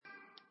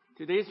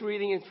Today's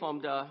reading is from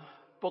the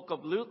book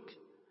of Luke,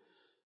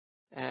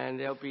 and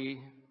there'll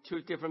be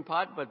two different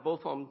parts, but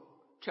both from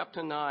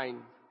chapter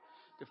 9.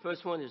 The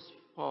first one is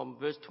from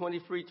verse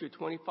 23 to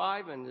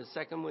 25, and the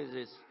second one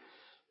is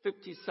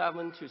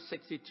 57 to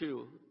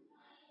 62.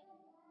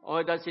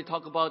 Or does he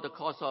talk about the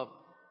cost of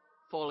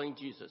following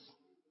Jesus?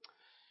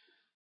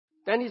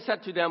 Then he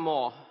said to them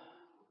all,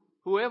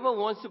 "Whoever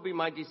wants to be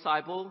my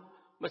disciple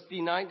must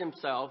deny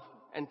themselves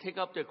and take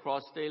up their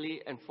cross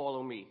daily and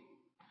follow me.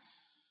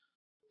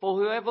 For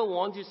whoever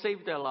wants to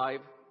save their life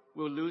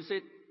will lose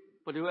it,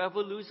 but whoever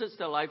loses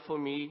their life for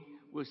me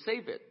will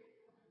save it.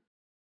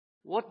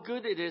 What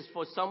good it is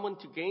for someone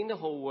to gain the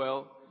whole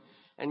world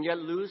and yet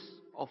lose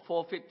or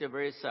forfeit their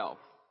very self?"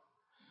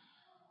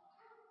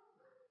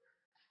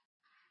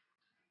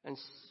 And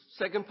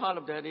second part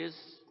of that is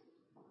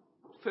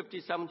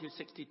 57 to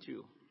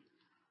 62.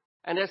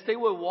 And as they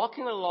were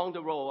walking along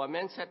the road, a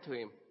man said to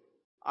him,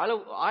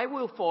 I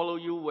will follow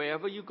you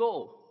wherever you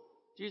go."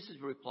 Jesus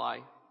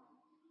replied,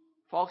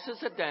 "Foxes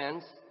have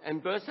dens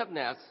and birds have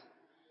nests,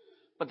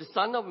 but the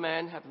Son of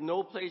Man has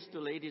no place to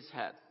lay his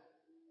head."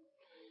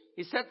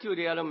 He said to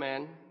the other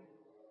man,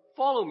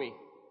 "Follow me."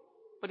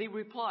 But he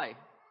replied,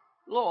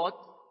 "Lord,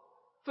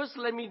 first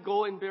let me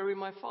go and bury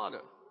my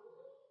father."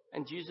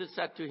 And Jesus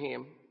said to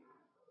him,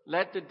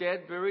 "Let the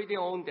dead bury their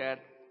own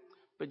dead,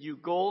 but you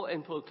go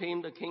and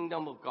proclaim the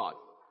kingdom of God."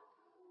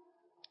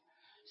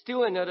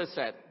 Still another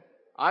said,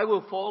 "I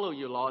will follow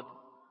you, Lord,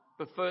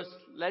 but first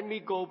let me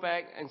go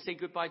back and say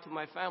goodbye to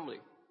my family."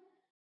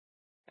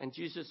 And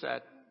Jesus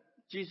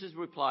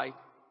replied,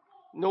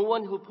 "No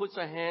one who puts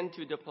a hand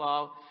to the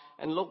plow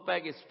and looks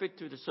back is fit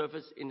to the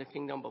service in the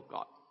kingdom of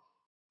God."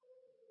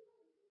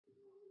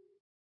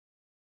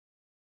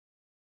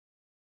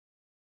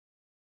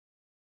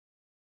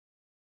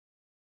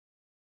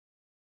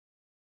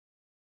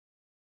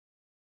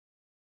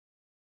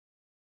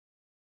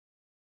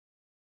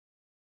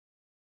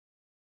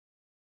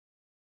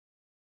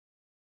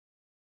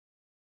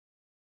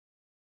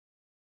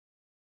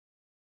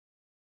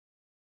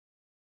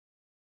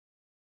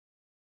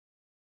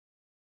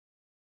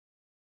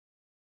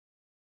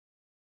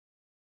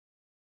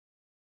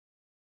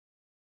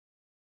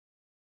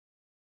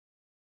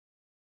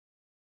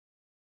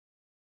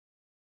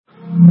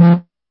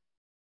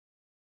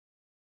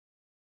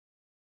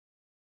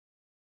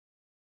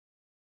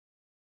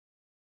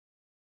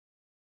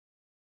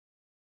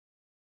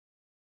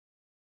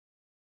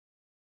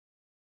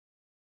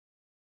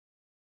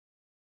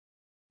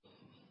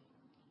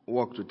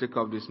 Work to take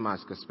off this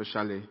mask,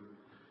 especially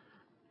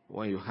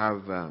when you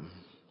have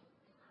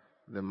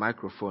the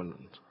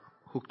microphone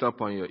hooked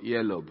up on your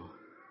earlobe.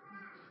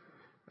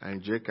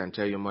 And Jay can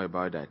tell you more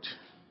about that.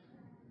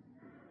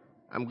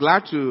 I'm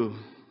glad to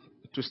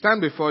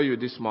stand before you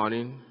this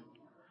morning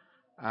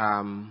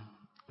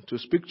to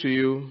speak to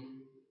you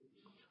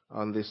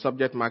on the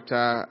subject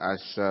matter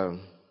as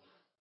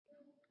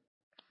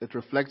it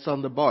reflects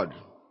on the board.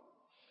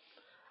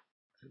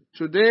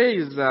 Today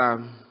is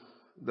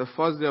the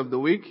first day of the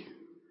week,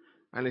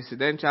 and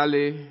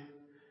incidentally,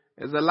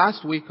 it's the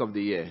last week of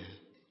the year.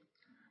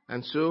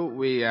 And so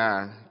we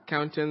are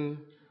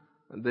counting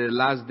the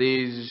last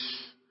days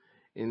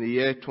in the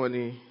year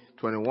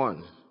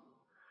 2021.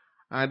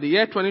 The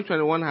year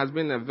 2021 has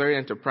been a very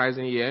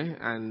enterprising year,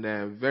 and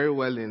very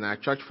well in our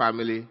church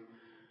family,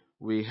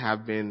 we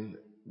have been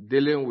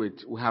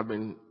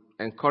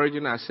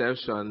encouraging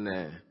ourselves on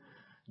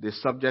the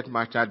subject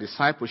matter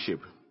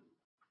discipleship.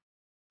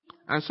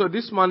 And so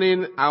this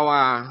morning,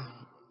 our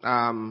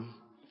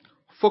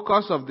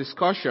focus of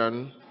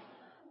discussion.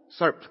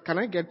 Sorry, can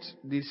I get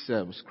this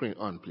screen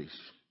on, please?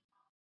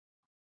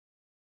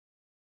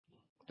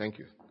 Thank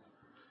you.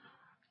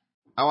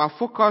 Our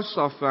focus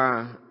of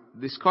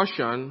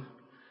discussion,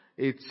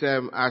 it's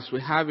as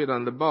we have it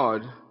on the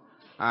board,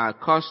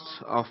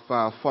 cost of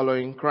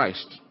following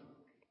Christ.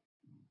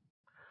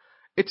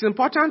 It's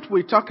important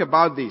we talk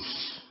about this.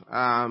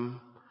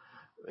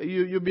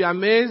 You'll be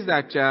amazed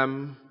that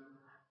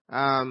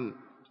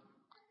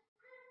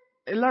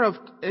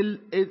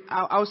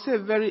I'll say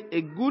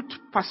a good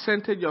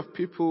percentage of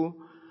people,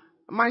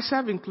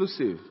 myself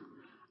inclusive,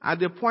 at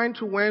the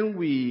point when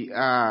we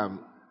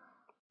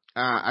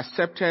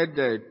accepted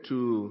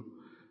to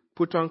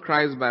put on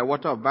Christ by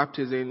water of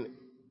baptism,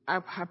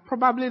 I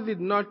probably did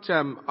not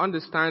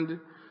understand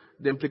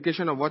the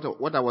implication of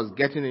what I was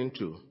getting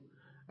into.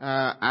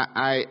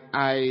 I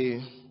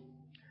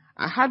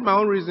had my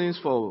own reasons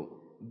for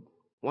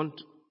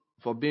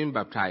being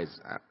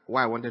baptized,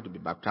 why I wanted to be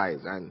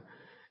baptized, and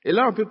a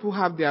lot of people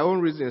have their own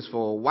reasons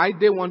for why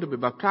they want to be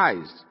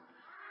baptized.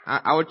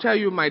 I will tell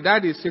you, my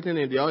dad is sitting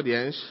in the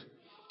audience,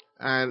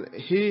 and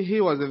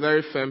he was a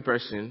very firm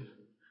person.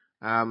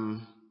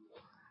 I'll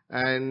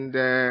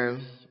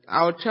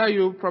tell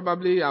you,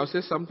 probably I'll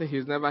say something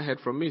he's never heard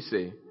from me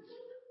say.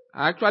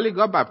 I actually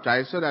got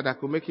baptized so that I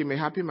could make him a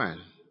happy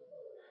man.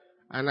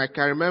 And I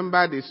can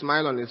remember the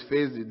smile on his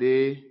face the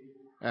day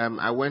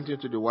I went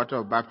into the water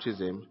of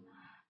baptism.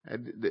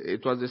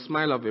 It was the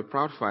smile of a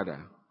proud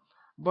father.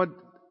 But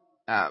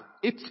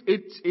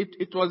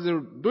it was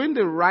doing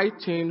the right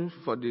thing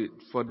for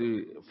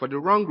the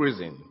wrong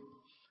reason.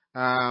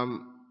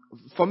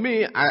 For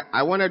me,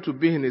 I wanted to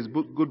be in his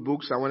good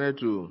books. I wanted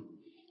to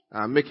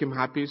make him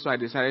happy, so I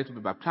decided to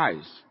be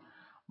baptized.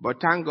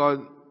 But thank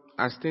God,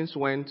 as things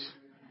went,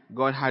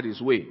 God had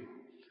his way.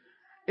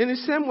 In the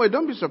same way,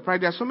 don't be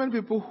surprised. There are so many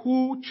people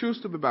who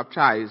choose to be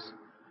baptized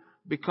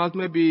because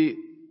maybe,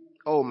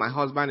 my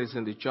husband is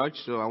in the church,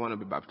 so I want to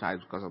be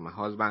baptized because of my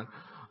husband.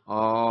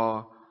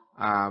 Or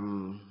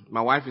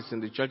my wife is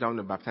in the church, I want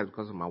to be baptized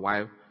because of my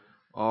wife.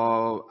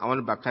 Or I want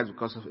to be baptized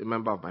because of a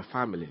member of my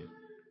family.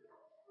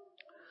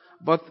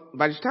 But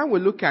by the time we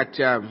look at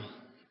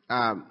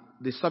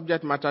the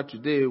subject matter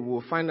today,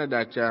 we'll find out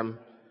that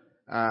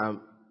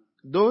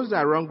those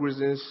are wrong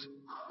reasons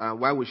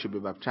why we should be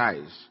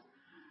baptized.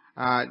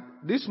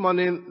 This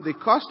morning, the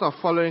cost of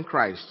following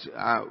Christ.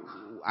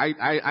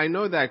 I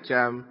know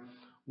that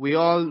we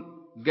all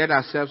get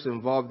ourselves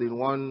involved in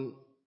one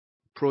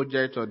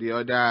project or the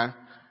other.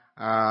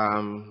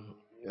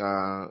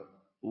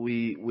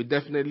 We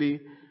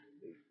definitely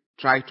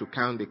try to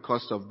count the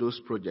cost of those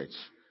projects.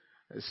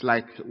 It's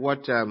like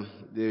what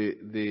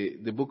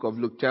the book of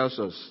Luke tells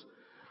us.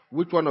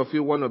 Which one of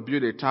you want to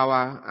build a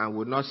tower and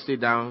would not sit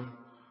down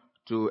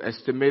to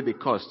estimate the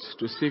cost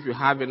to see if you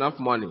have enough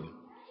money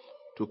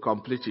to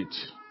complete it?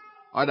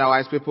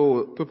 Otherwise,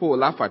 people will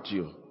laugh at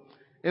you.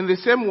 In the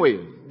same way,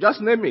 just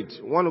name it.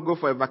 You want to go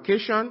for a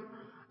vacation?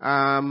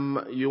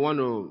 You want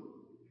to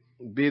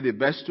be the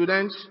best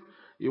student?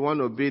 You want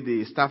to be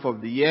the staff of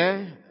the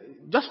year?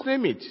 Just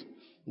name it.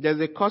 There's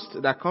a cost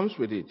that comes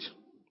with it.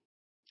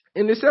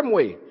 In the same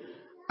way,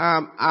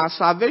 our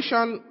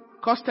salvation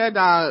costed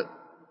our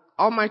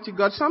Almighty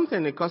God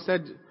something. It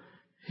costed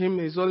him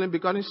his only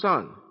begotten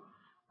Son.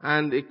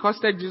 And it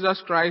costed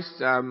Jesus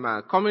Christ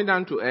coming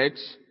down to earth.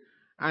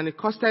 And it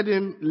costed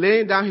him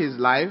laying down his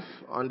life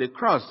on the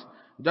cross,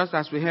 just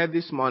as we heard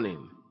this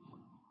morning.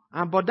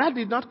 But that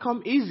did not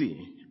come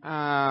easy.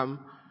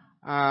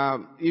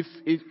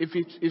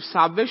 If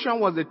salvation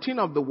was the thing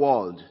of the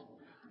world,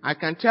 I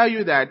can tell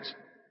you that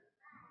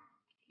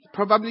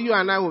probably you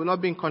and I will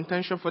not be in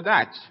contention for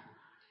that,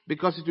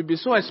 because it would be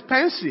so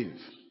expensive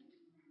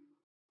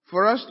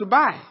for us to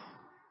buy.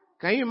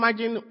 Can you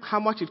imagine how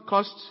much it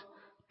costs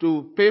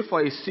to pay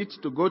for a seat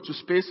to go to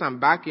space and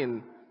back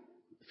in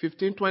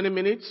 15, 20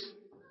 minutes?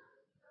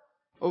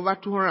 Over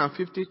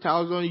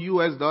 $250,000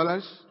 US.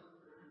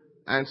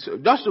 And so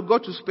just to go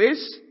to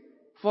space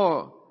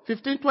for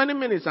 15, 20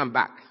 minutes and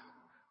back.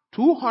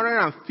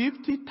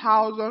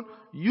 $250,000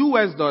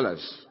 US.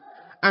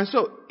 And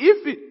so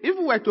if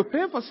we were to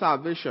pay for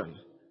salvation,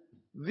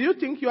 do you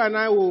think you and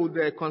I would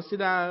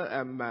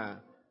consider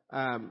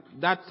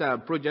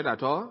that project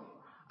at all?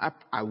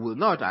 I will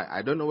not.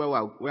 I don't know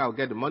where I'll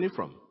get the money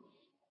from.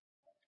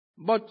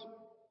 But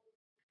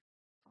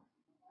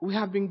we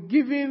have been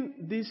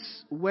given these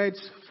words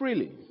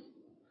freely.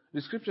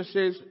 The scripture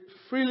says,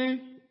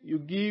 freely you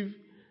give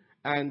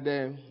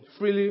and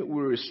freely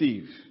we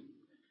receive.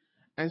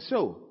 And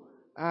so,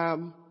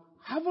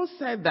 having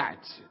said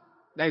that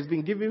has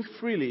been given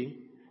freely,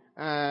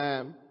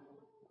 there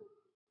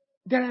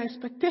are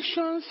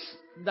expectations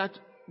that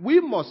we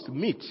must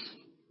meet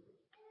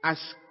as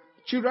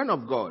children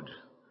of God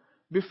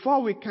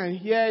before we can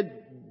hear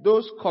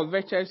those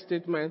coveted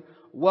statements,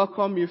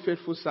 welcome you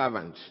faithful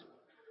servant.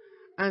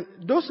 And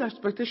those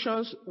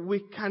expectations, we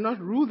cannot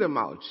rule them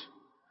out.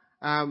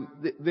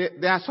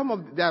 They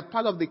are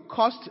part of the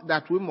cost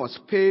that we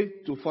must pay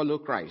to follow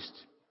Christ.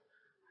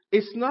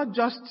 It's not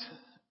just,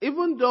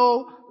 even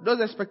though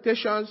those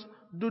expectations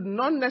do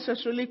not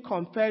necessarily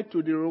compare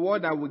to the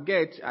reward that we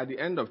get at the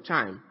end of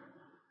time.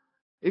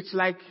 It's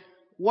like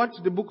what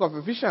the book of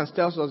Ephesians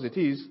tells us it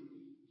is.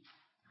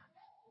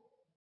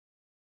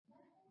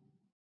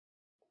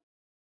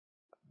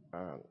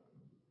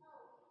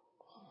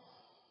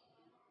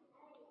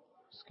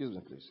 Excuse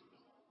me, please.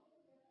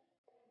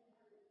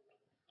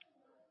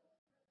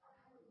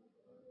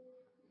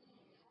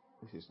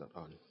 This is not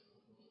on.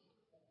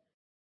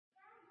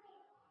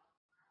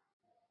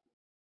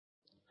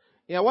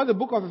 Yeah, what the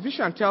book of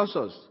Ephesians tells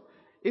us.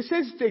 It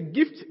says it's a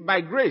gift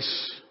by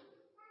grace.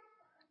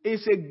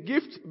 It's a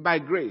gift by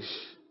grace.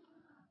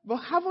 But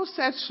having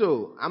said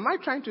so, am I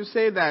trying to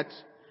say that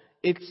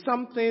it's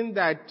something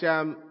that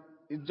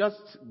is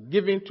just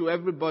given to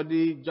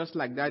everybody just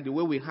like that, the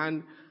way we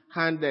hand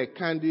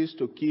candies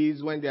to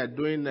kids when they are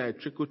doing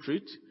trick or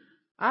treat?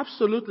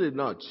 Absolutely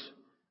not.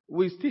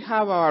 We still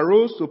have our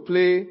roles to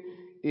play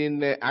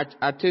in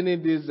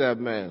attaining this,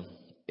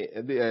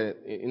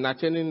 in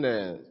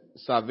attaining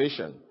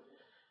salvation.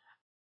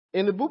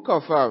 In the book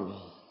of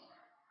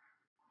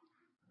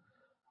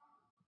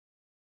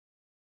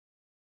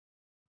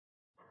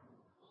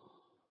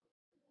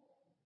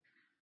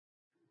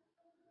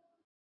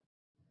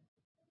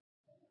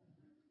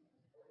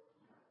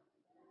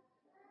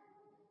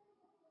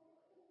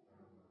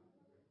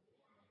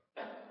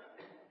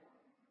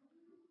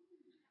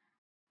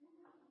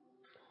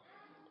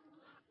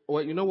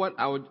well, you know what?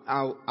 I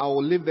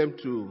will leave them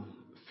to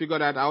figure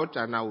that out,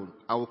 and I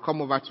will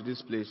come over to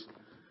this place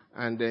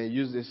and then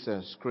use this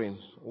screen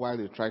while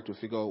you try to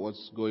figure out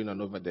what's going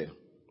on over there.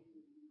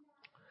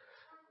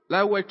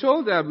 Like we're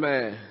told,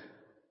 if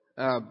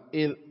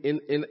you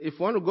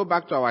want to go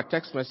back to our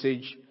text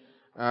message,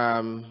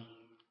 going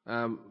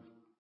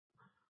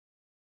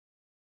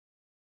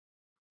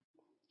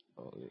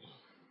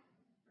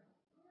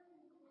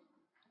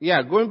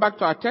back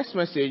to our text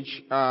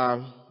message,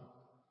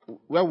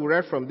 where we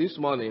read from this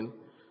morning,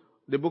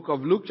 the book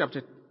of Luke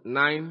chapter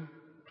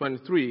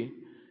 9:23,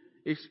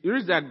 it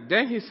reads that,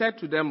 then he said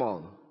to them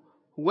all,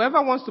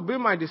 whoever wants to be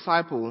my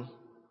disciple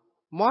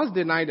must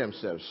deny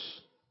themselves.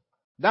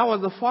 That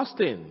was the first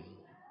thing.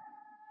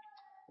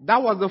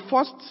 That was the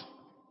first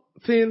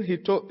thing he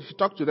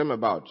talked to them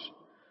about.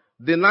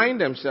 Denying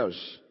themselves.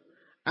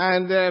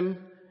 And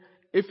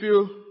if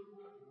you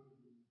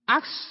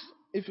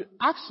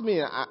ask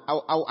me,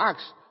 I'll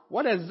ask,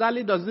 what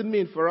exactly does it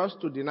mean for us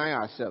to deny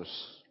ourselves?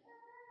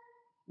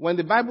 When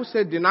the Bible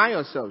said deny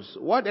yourselves,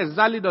 what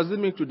exactly does it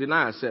mean to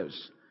deny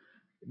ourselves?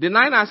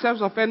 Denying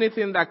ourselves of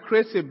anything that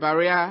creates a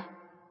barrier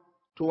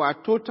to our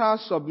total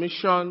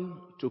submission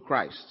to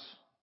Christ.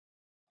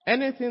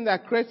 Anything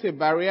that creates a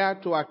barrier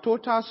to our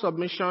total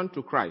submission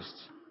to Christ.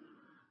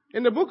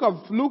 In the book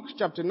of Luke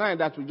chapter 9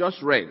 that we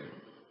just read,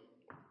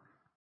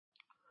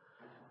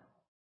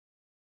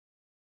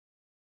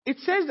 it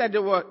says that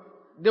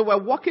they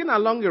were walking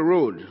along a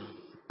road,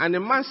 and a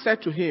man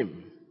said to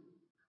him,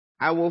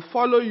 I will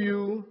follow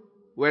you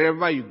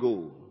wherever you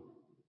go.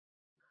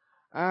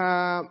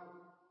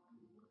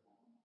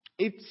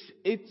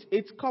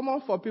 It's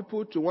common for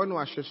people to want to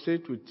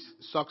associate with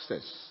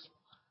success.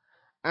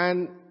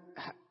 And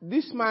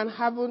this man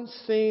haven't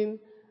seen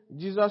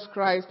Jesus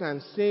Christ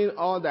and seen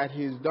all that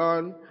he's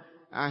done,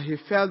 and he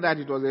felt that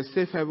it was a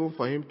safe haven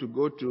for him to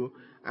go to,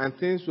 and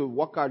things will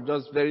work out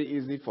just very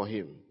easy for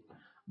him.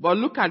 But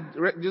look at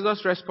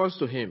Jesus' response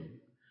to him.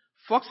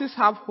 Foxes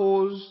have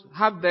holes,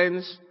 have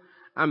dens,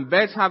 and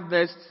birds have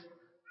nests,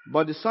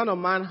 but the Son of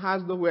Man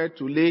has nowhere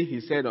to lay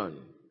his head on.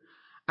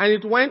 And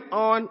it went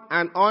on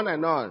and on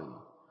and on.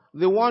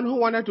 The one who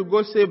wanted to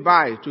go say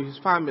bye to his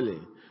family.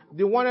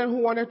 The one who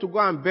wanted to go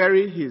and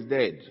bury his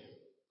dead.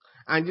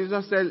 And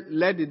Jesus said,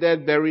 let the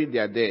dead bury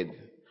their dead.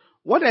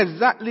 What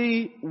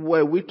exactly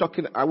are we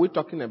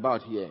talking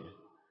about here?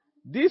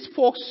 These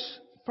folks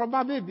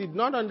probably did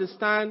not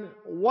understand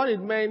what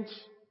it meant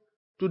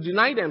to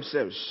deny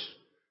themselves.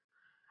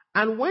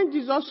 And when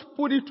Jesus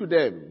put it to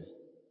them,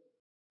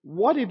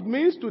 what it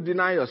means to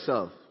deny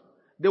yourself,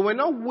 they were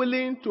not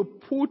willing to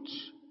put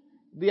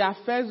the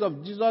affairs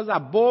of Jesus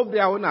above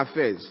their own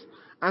affairs.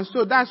 And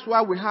so that's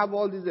why we have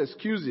all these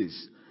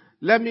excuses.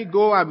 Let me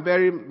go and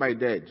bury my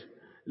dead.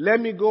 Let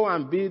me go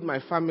and bid my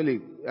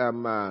family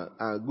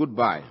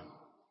goodbye.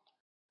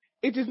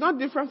 It is not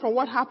different from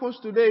what happens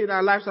today in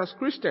our lives as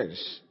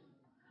Christians.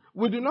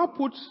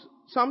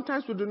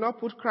 Sometimes we do not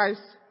put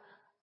Christ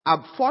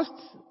up first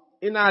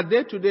in our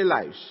day-to-day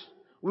lives.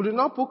 We do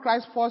not put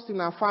Christ first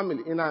in our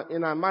family,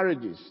 in our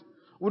marriages.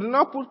 We do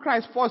not put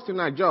Christ first in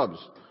our jobs.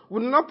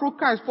 We do not put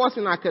Christ first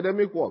in our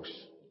academic works.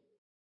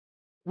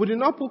 We do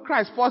not put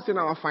Christ first in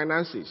our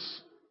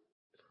finances.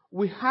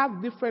 We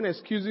have different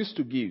excuses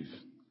to give.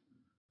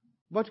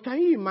 But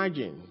can you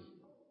imagine?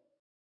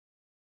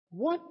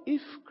 What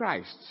if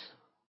Christ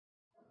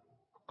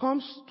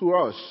comes to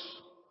us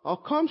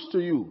or comes to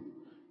you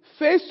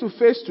face to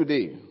face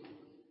today,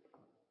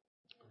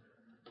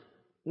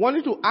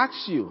 wanting to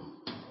ask you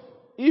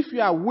if you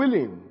are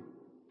willing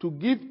to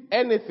give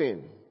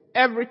anything,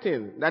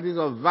 everything that is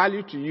of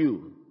value to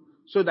you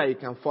so that you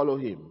can follow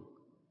him?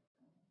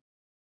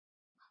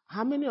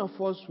 How many of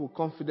us will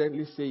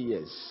confidently say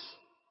yes?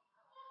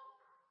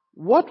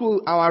 What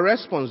will our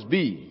response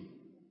be?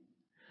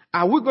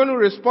 Are we going to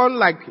respond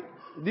like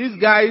these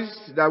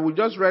guys that we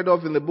just read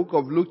off in the book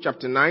of Luke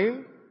chapter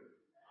 9?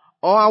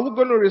 Or are we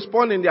going to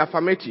respond in the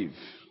affirmative?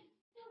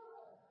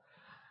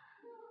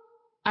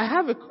 I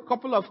have a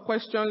couple of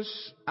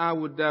questions I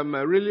would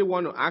really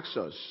want to ask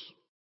us.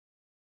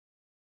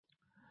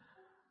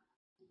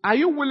 Are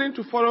you willing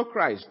to follow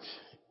Christ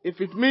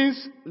if it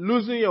means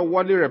losing your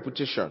worldly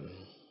reputation?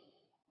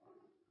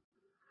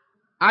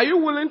 Are you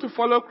willing to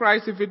follow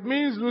Christ if it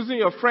means losing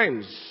your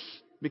friends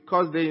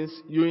because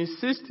you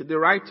insist the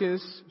right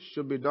things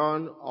should be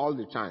done all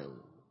the time?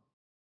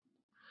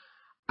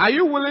 Are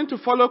you willing to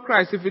follow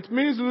Christ if it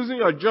means losing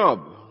your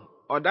job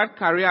or that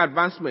career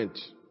advancement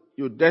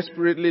you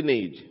desperately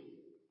need?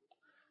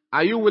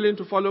 Are you willing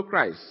to follow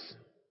Christ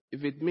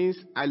if it means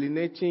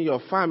alienating your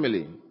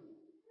family?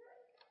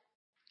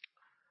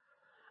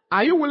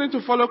 Are you willing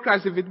to follow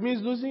Christ if it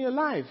means losing your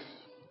life?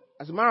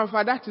 As a matter of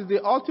fact, that is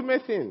the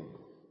ultimate thing.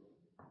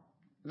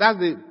 That's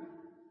the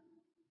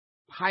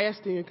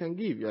highest thing you can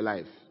give, your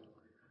life.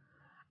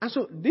 And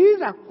so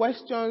these are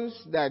questions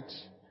that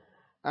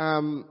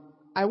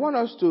I want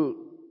us to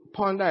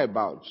ponder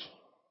about.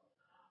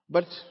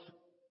 But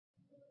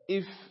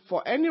if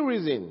for any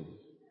reason,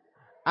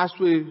 as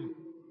we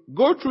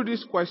go through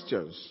these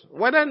questions,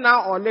 whether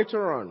now or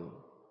later on,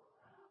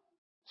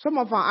 some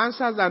of our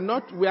answers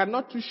we are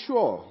not too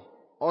sure,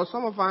 or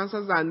some of our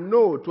answers are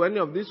no to any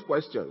of these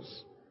questions,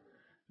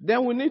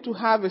 then we need to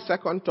have a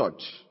second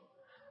thought.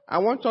 I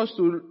want us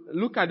to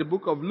look at the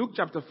book of Luke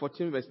chapter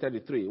 14 verse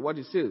 33, what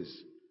it says.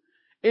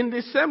 In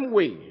the same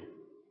way,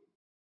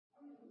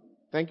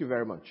 thank you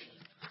very much.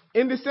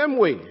 In the same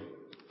way,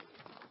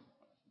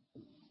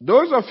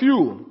 those of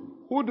you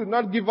who do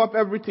not give up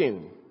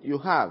everything you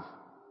have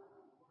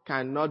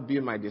cannot be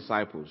my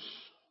disciples.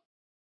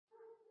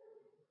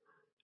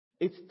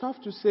 It's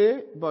tough to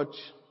say, but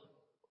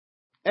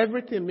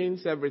everything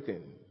means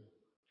everything,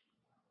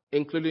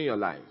 including your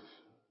life.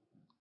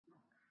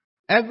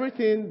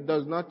 Everything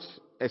does not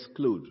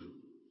exclude.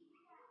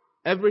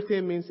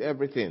 Everything means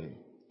everything.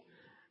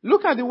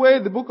 Look at the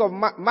way the book of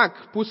Mark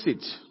puts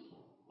it.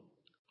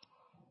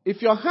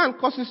 If your hand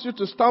causes you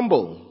to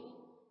stumble,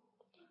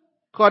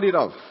 cut it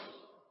off.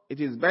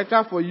 It is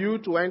better for you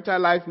to enter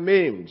life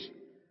maimed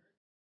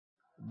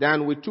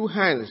than with two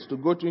hands to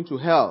go into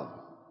hell,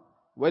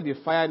 where the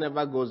fire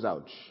never goes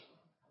out,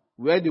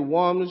 where the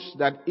worms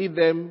that eat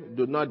them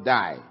do not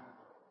die,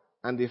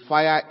 and the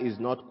fire is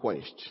not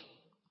quenched.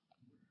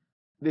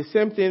 The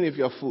same thing if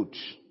your foot.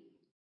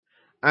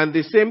 And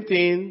the same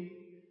thing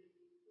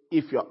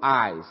if your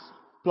eyes.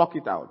 Pluck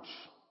it out.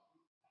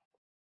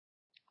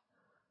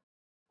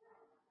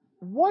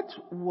 What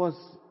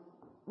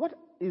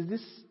is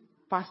this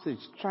passage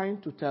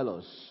trying to tell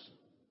us?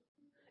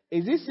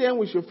 Is it saying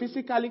we should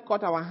physically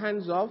cut our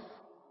hands off?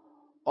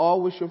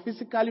 Or we should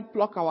physically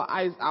pluck our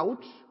eyes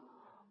out?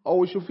 Or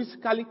we should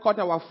physically cut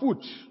our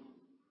foot?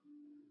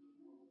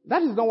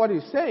 That is not what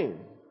he's saying.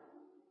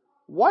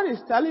 What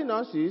he's telling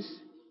us is,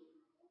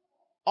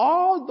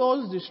 all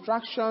those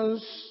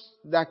distractions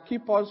that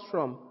keep us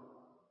from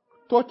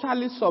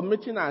totally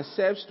submitting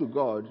ourselves to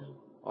God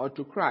or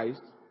to Christ,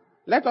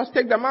 let us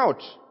take them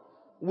out.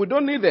 We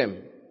don't need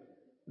them.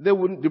 They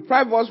will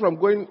deprive us from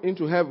going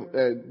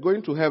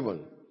to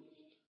heaven.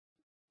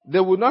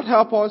 They will not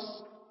help us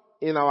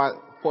in our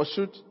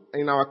pursuit,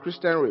 in our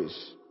Christian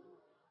race.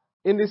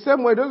 In the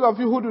same way, those of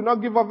you who do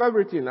not give up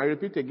everything, I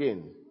repeat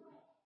again,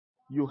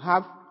 you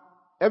have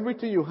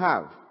everything you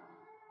have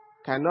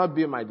cannot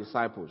be my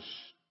disciples.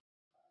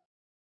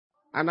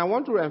 And I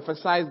want to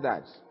emphasize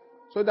that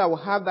so that we'll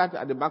have that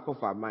at the back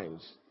of our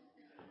minds.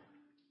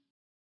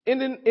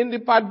 In the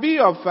part B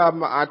of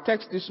our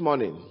text this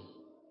morning,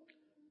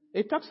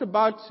 it talks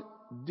about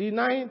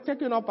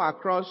taking up our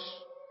cross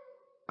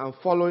and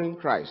following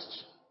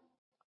Christ.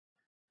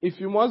 If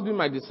you must be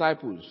my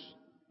disciples,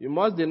 you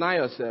must deny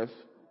yourself,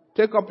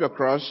 take up your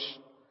cross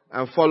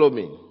and follow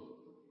me.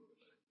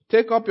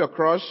 Take up your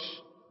cross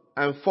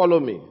and follow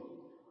me.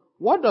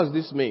 What does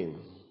this mean?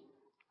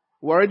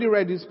 We already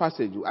read this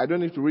passage. I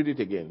don't need to read it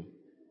again.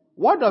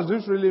 What does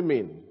this really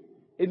mean?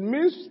 It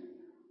means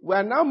we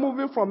are now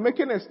moving from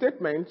making a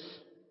statement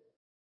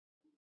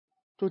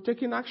to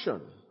taking action.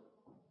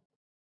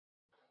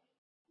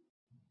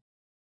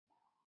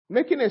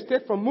 Making a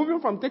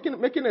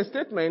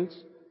statement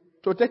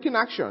to taking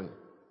action.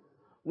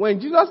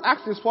 When Jesus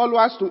asked his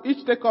followers to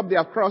each take up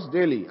their cross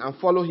daily and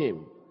follow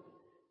him,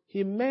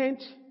 he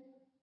meant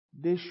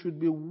they should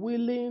be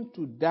willing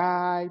to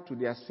die to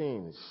their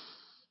sins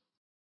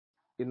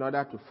in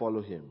order to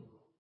follow him.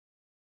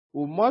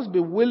 We must be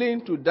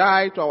willing to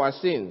die to our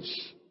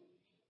sins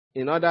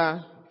in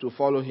order to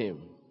follow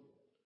him.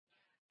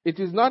 It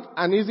is not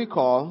an easy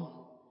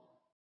call,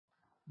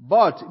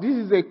 but this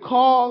is a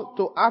call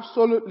to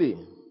absolutely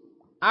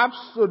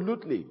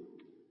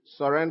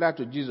surrender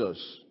to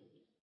Jesus,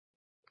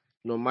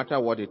 no matter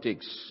what it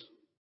takes.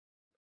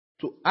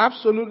 To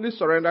absolutely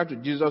surrender to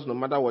Jesus, no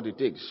matter what it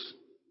takes.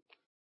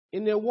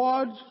 In a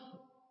world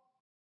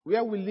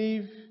where we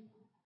live,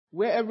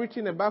 where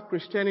everything about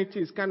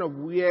Christianity is kind of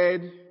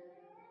weird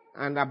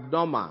and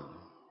abnormal,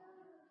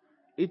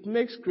 it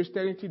makes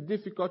Christianity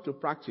difficult to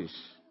practice.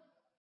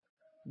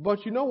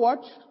 But you know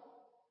what?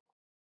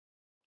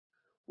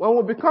 When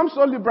we become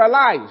so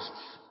liberalized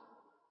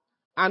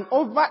and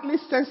overtly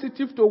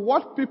sensitive to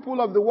what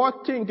people of the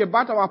world think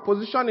about our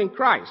position in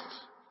Christ,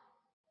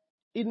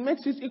 it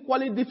makes it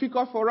equally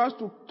difficult for us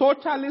to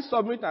totally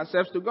submit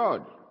ourselves to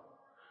God.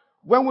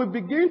 When we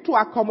begin to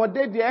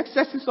accommodate the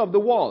excesses of the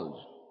world,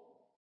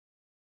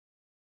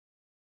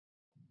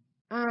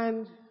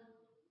 and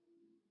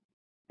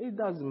it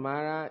doesn't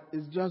matter,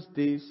 it's just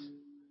this.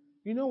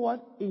 You know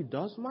what? It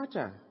does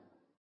matter.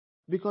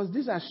 Because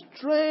these are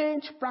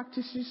strange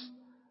practices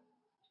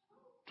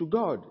to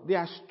God. They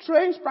are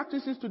strange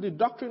practices to the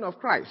doctrine of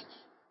Christ.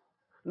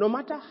 No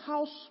matter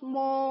how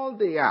small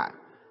they are,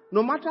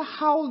 no matter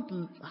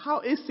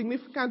how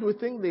insignificant we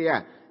think they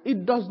are,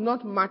 it does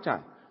not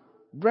matter.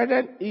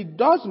 Brethren, it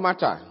does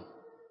matter.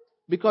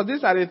 Because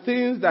these are the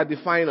things that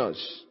define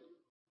us.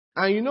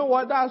 And you know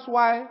what? That's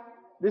why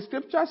the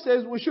scripture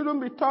says we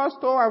shouldn't be tossed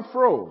to and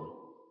fro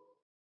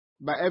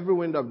by every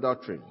wind of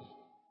doctrine.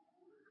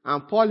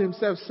 And Paul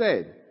himself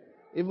said,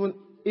 even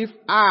if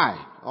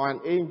I or an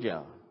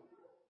angel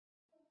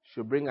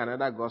should bring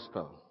another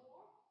gospel,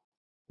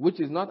 which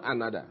is not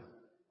another,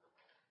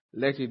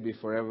 let him be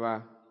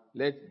forever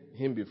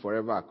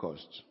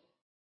accursed.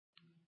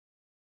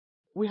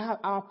 We have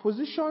our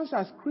positions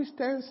as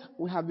Christians,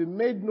 we have been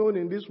made known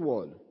in this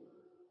world.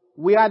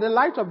 We are the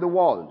light of the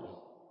world.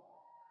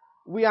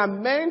 We are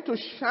meant to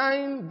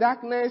shine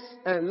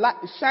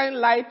shine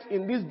light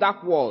in this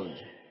dark world.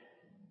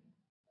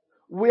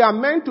 We are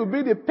meant to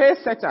be the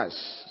pace setters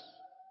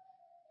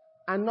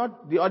and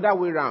not the other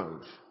way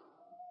around.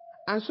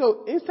 And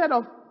so instead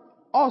of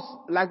us,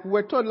 like we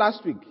were told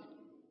last week,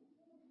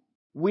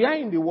 we are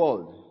in the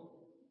world,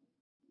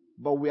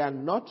 but we are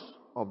not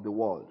of the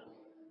world.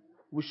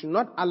 We should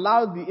not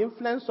allow the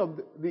influence of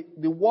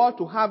the world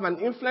to have an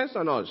influence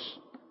on us.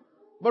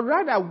 But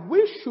rather,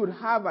 we should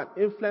have an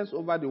influence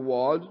over the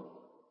world.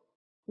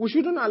 We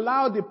shouldn't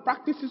allow the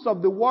practices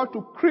of the world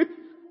to creep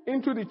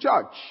into the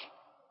church.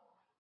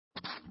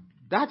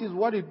 That is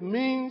what it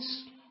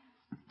means.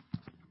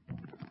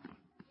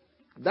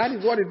 That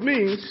is what it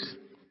means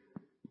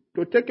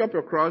to take up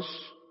your cross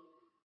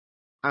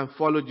and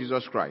follow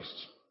Jesus Christ.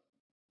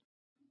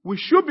 We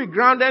should be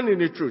grounded in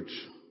the truth,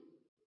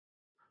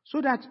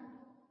 so that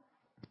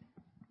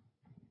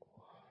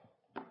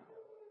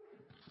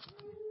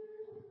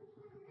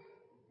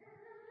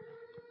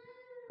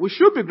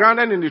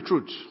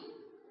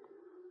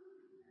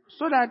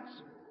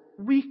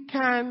we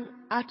can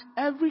at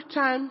every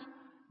time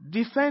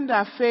defend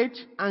our faith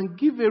and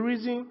give a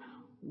reason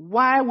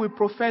why we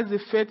profess the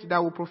faith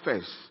that we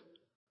profess.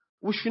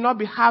 We should not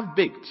be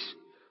half-baked.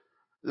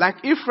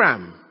 Like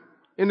Ephraim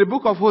in the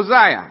book of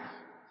Hosea.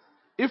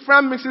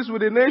 Ephraim mixes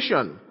with the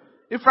nation.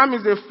 Ephraim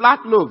is a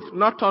flat loaf,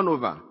 not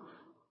turnover.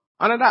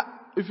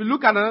 If you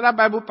look at another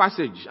Bible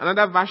passage,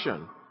 another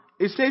version,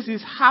 it says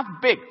he's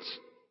half-baked.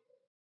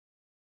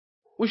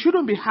 We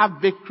shouldn't be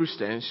half-baked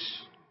Christians.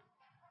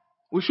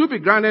 We should be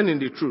grounded in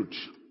the truth.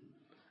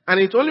 And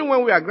it's only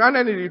when we are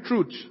grounded in the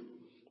truth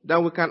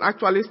that we can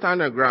actually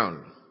stand our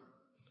ground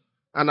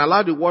and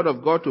allow the word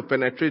of God to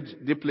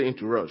penetrate deeply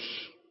into us.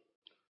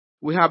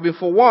 We have been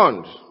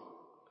forewarned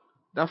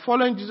that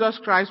following Jesus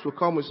Christ will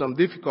come with some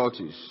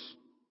difficulties.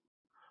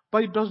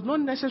 But it does not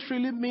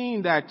necessarily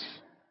mean that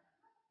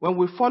when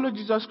we follow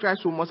Jesus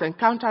Christ, we must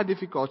encounter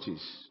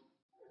difficulties.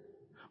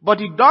 But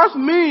it does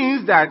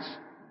mean that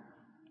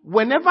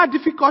whenever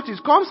difficulties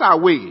comes our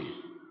way,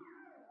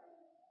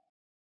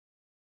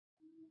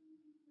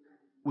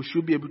 we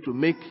should be able to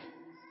make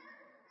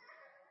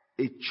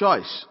a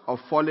choice of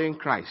following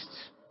Christ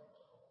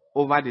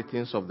over the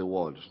things of the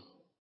world.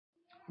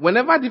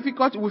 Whenever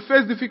we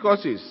face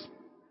difficulties,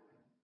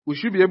 we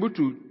should be able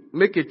to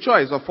make a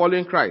choice of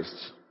following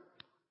Christ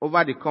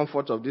over the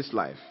comfort of this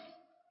life.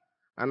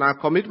 And our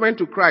commitment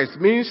to Christ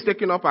means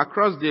taking up our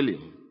cross daily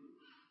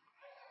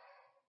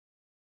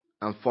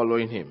and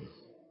following Him.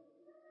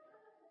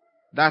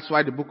 That's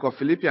why the book of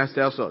Philippians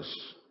tells us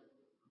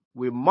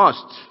we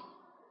must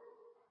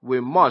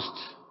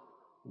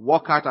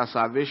work out our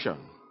salvation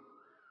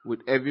with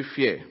every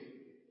fear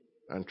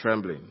and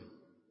trembling.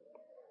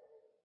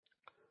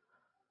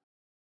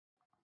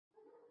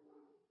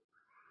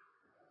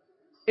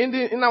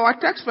 In our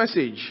text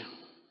message,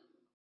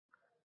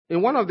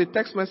 in one of the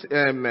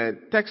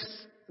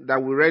texts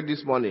that we read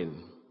this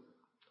morning,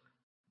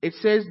 it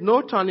says,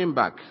 "No turning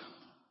back."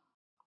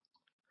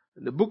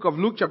 In the book of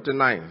Luke chapter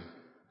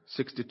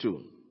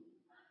 9:62.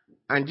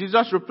 And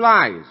Jesus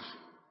replied,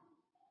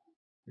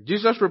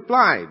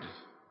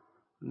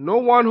 "No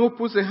one who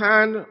puts a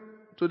hand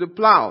to the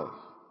plow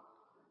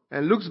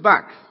and looks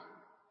back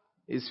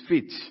is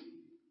fit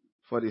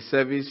for the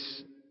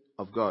service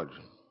of God."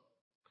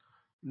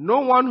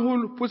 No one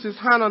who puts his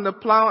hand on the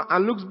plow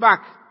and looks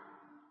back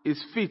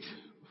is fit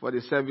for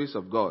the service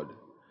of God.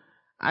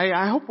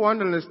 I hope you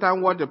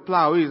understand what the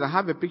plow is. I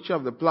have a picture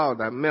of the plow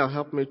that Mel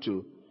helped me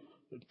to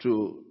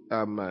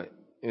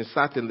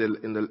insert in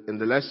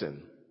the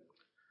lesson.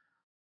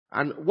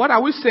 And what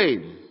are we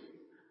saying?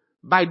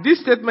 By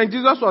this statement,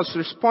 Jesus was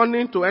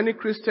responding to any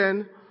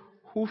Christian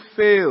who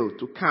failed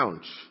to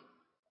count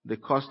the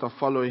cost of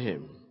following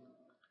Him.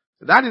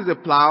 That is a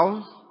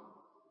plow.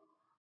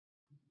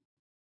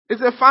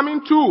 It's a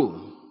farming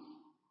tool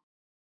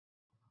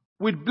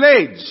with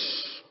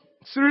blades,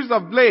 series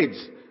of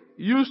blades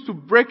used to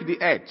break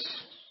the earth.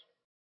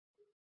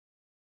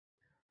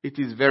 It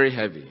is very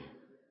heavy.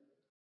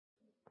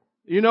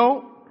 You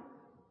know,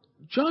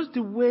 just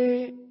the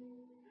way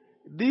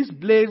these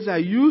blades are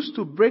used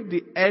to break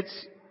the earth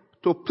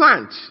to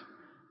plant,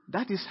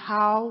 that is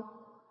how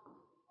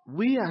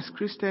we as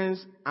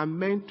Christians are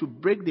meant to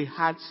break the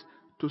hearts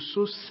to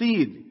sow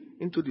seed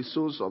into the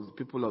souls of the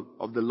people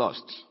of the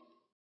lost.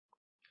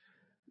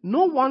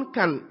 No one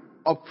can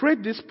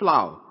operate this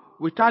plow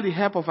without the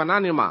help of an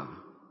animal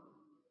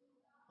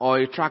or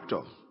a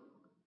tractor.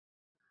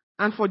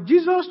 And for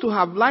Jesus to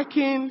have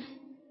likened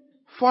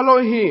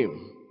following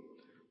Him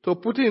to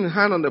putting His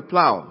hand on the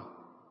plow,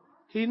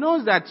 He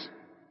knows that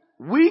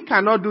we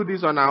cannot do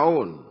this on our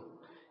own.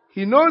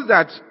 He knows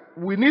that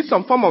we need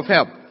some form of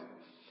help,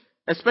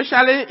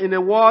 especially in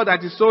a world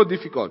that is so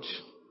difficult.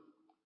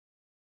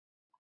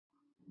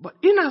 But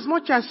in as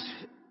much as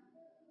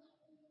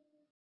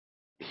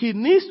He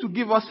needs to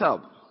give us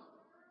help,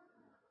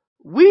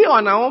 we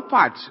on our own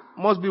part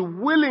must be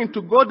willing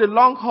to go the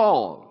long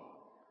haul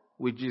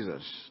with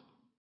Jesus.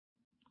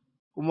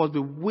 We must be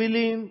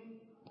willing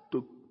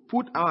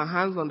put our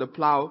hands on the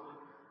plow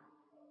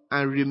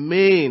and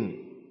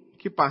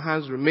keep our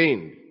hands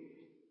remain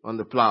on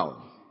the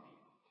plow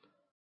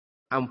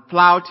and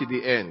plow to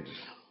the end.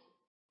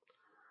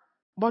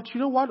 But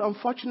you know what?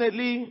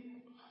 Unfortunately,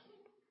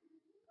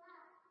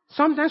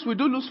 sometimes we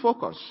do lose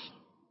focus.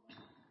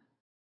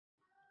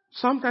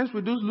 Sometimes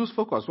we do lose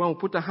focus when we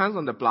put our hands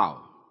on the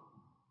plow.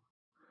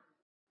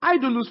 I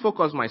do lose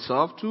focus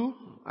myself too.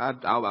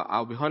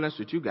 I'll be honest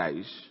with you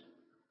guys.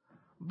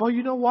 But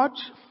you know what?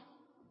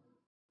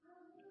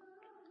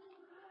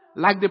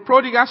 Like the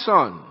prodigal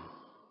son,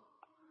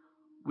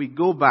 we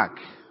go back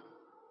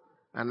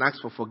and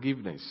ask for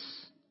forgiveness,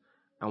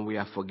 and we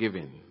are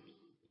forgiven.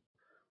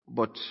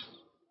 But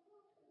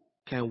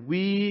can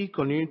we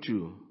continue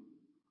to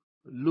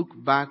look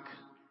back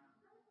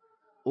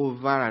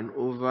over and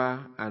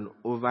over and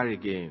over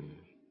again?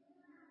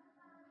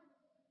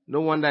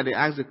 No wonder they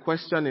ask the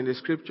question in the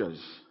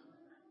scriptures,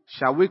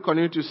 shall we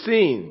continue to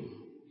sin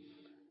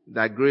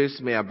that grace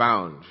may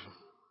abound?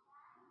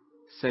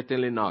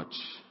 Certainly not.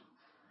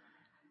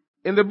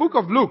 In the book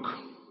of Luke,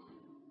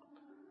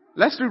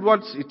 let's read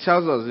what it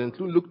tells us in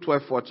Luke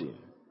 12:40.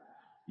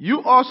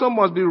 You also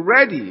must be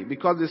ready,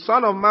 because the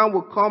Son of Man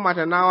will come at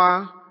an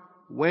hour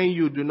when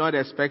you do not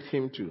expect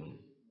him to.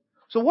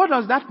 So what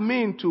does that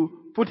mean,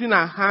 to putting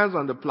our hands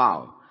on the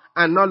plow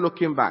and not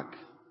looking back?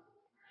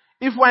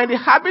 If we're in the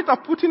habit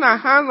of putting our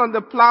hands on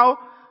the plow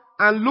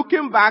and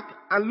looking back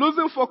and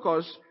losing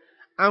focus,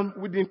 and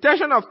with the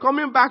intention of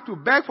coming back to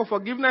beg for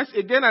forgiveness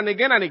again and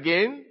again and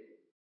again,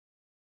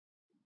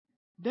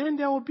 then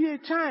there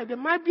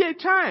might be a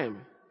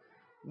time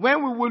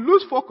when we will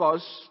lose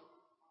focus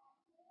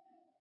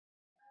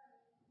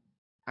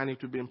and it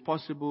will be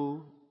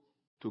impossible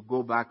to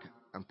go back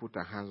and put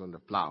our hands on the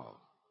plow.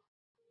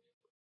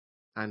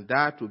 And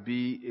that will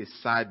be a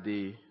sad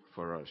day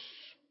for us.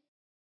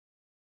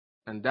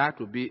 And that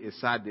will be a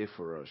sad day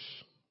for us.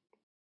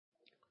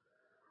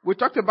 We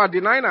talked about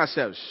denying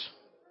ourselves,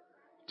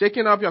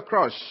 taking up your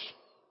cross,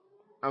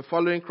 and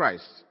following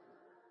Christ,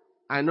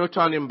 and no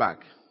turning back.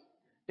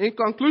 In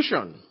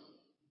conclusion,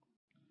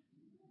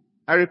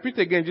 I repeat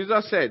again,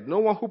 Jesus said, no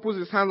one who puts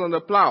his hands on the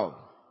plow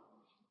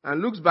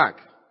and looks back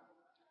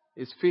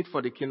is fit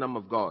for the kingdom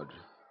of God.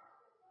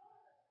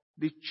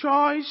 The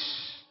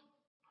choice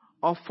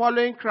of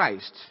following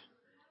Christ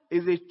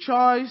is a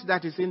choice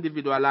that is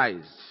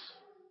individualized.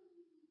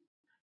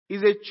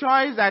 It's a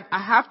choice that I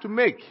have to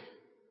make.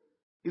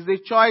 It's a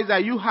choice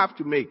that you have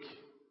to make.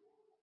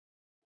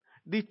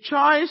 The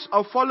choice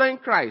of following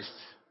Christ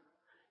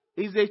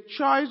is a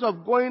choice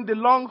of going the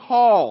long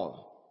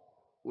haul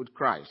with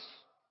Christ.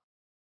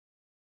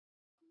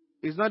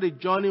 It's not a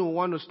journey we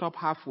want to stop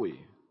halfway.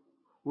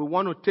 We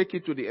want to take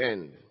it to the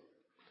end.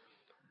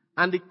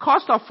 And the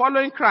cost of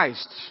following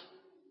Christ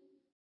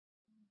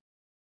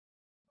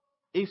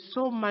is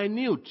so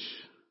minute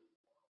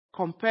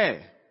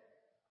compared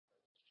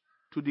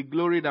to the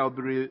glory that will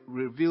be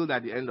revealed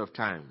at the end of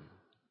time.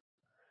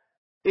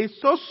 It's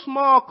so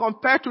small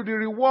compared to the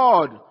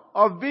reward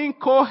of being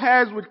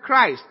co-heirs with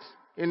Christ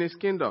in his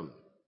kingdom.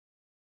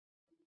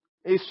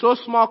 It's so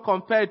small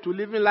compared to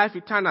living life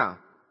eternal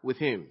with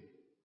him.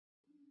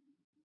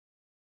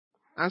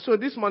 And so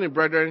this morning,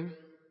 brethren,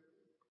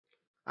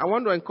 I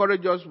want to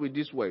encourage us with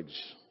these words.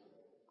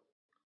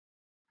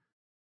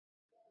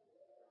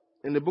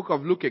 In the book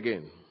of Luke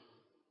again.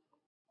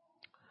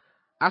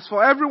 As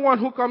for everyone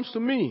who comes to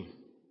me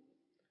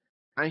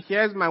and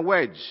hears my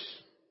words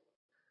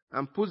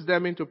and puts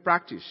them into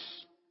practice,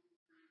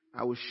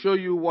 I will show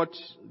you what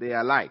they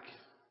are like.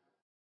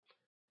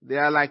 They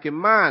are like a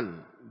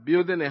man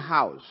building a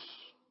house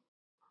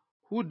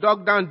who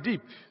dug down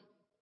deep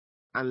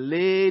and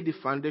laid the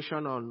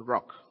foundation on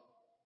rock.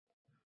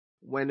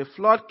 When the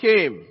flood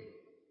came,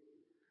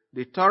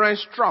 the torrent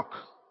struck.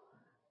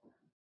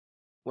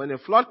 When the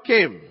flood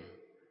came,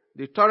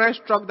 the torrent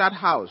struck that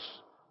house,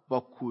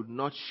 but could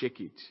not shake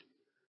it,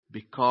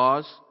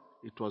 because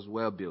it was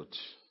well built.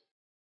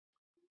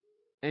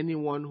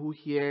 Anyone who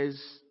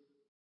hears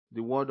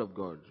the word of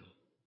God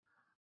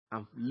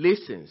and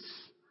listens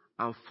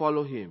and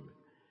follow him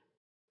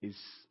is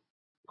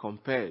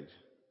compared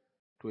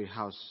to a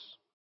house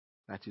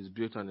that is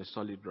built on a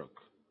solid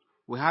rock.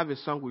 We have a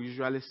song we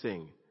usually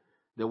sing.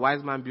 The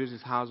wise man builds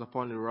his house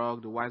upon the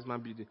rock. The wise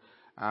man builds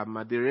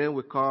the rain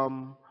will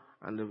come,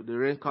 and the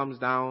rain comes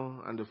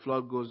down, and the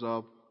flood goes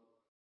up.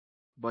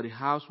 But the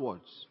house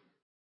what?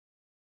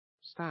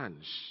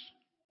 Stands.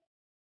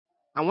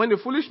 And when the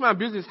foolish man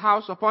builds his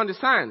house upon the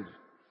sand,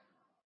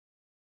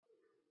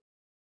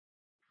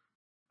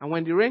 and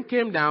when the rain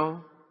came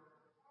down,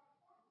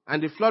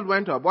 and the flood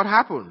went up, what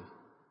happened?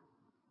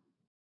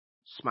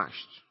 Smashed.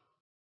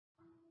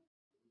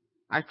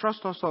 I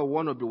trust us all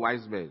want to be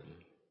wise men.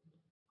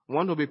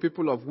 Want to be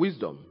people of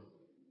wisdom.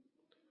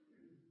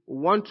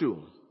 Want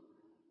to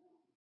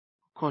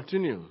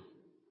continue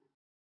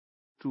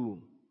to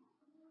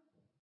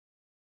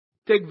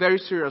take very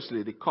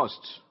seriously the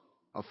cost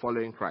of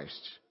following Christ.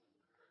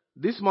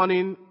 This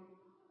morning,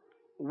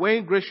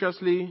 Wayne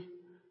graciously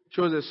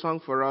chose a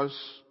song for us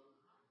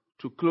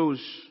to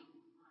close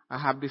I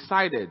have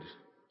decided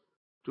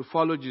to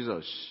follow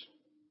Jesus.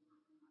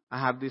 I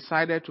have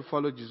decided to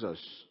follow Jesus.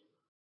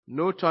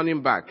 No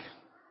turning back.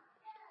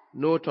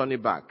 No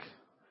turning back.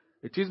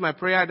 It is my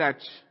prayer that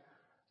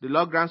the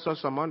Lord grants us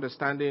some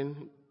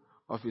understanding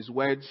of His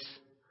words,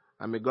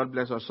 and may God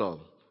bless us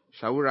all.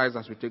 Shall we rise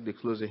as we take the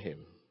closing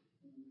hymn?